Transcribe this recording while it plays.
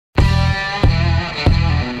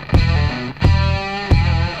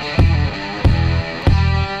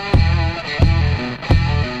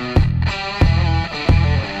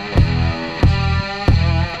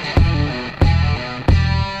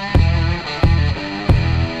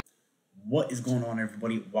What is going on,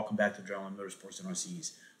 everybody? Welcome back to Adrenaline Motorsports and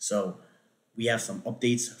RCs. So we have some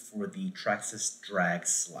updates for the Traxxas Drag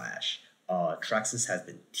Slash. Traxxas has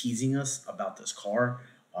been teasing us about this car.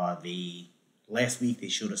 Last week they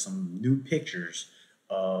showed us some new pictures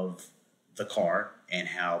of the car and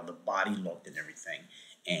how the body looked and everything.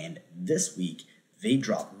 And this week they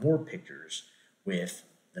dropped more pictures with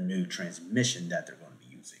the new transmission that they're going to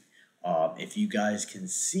be using. If you guys can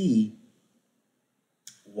see,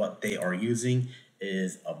 what they are using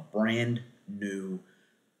is a brand new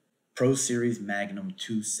Pro Series Magnum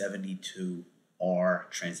 272R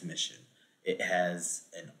transmission. It has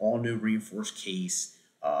an all-new reinforced case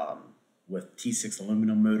with T6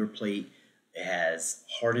 aluminum motor plate. It has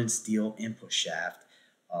hardened steel input shaft,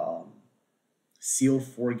 sealed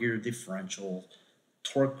 4-gear differential,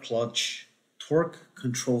 torque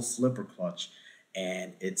control slipper clutch,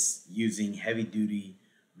 and it's using heavy-duty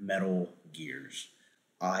metal gears.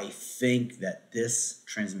 I think that this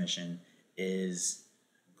transmission is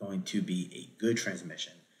going to be a good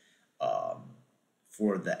transmission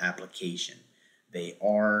for the application. They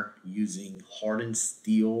are using hardened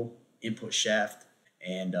steel input shaft,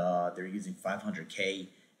 and they're using 500K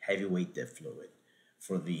heavyweight diff fluid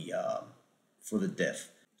for the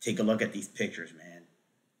diff. Take a look at these pictures, man.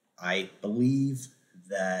 I believe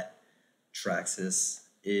that Traxxas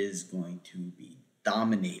is going to be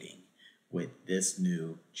dominating with this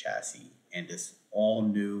new chassis and this all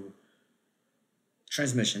new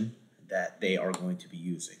transmission that they are going to be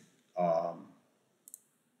using. We're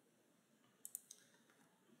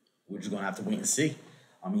just going to have to wait and see.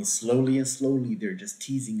 I mean, slowly and slowly, they're just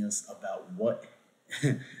teasing us about what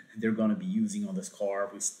they're going to be using on this car.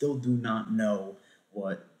 We still do not know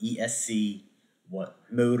what ESC, what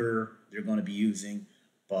motor they're going to be using,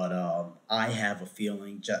 but I have a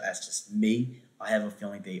feeling, that's just me, I have a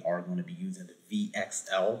feeling they are going to be using the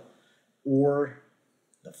VXL or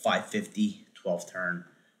the 550 12-turn.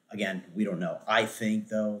 Again, we don't know. I think,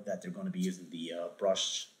 though, that they're going to be using the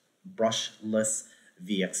brushless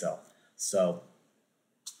VXL. So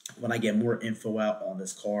when I get more info out on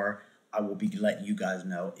this car, I will be letting you guys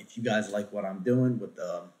know. If you guys like what I'm doing with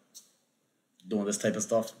doing this type of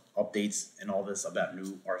stuff, updates and all this about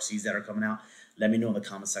new RCs that are coming out, let me know in the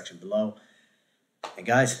comment section below. And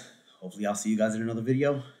guys, hopefully I'll see you guys in another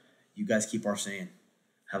video. You guys keep RCing.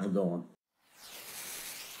 Have a good one.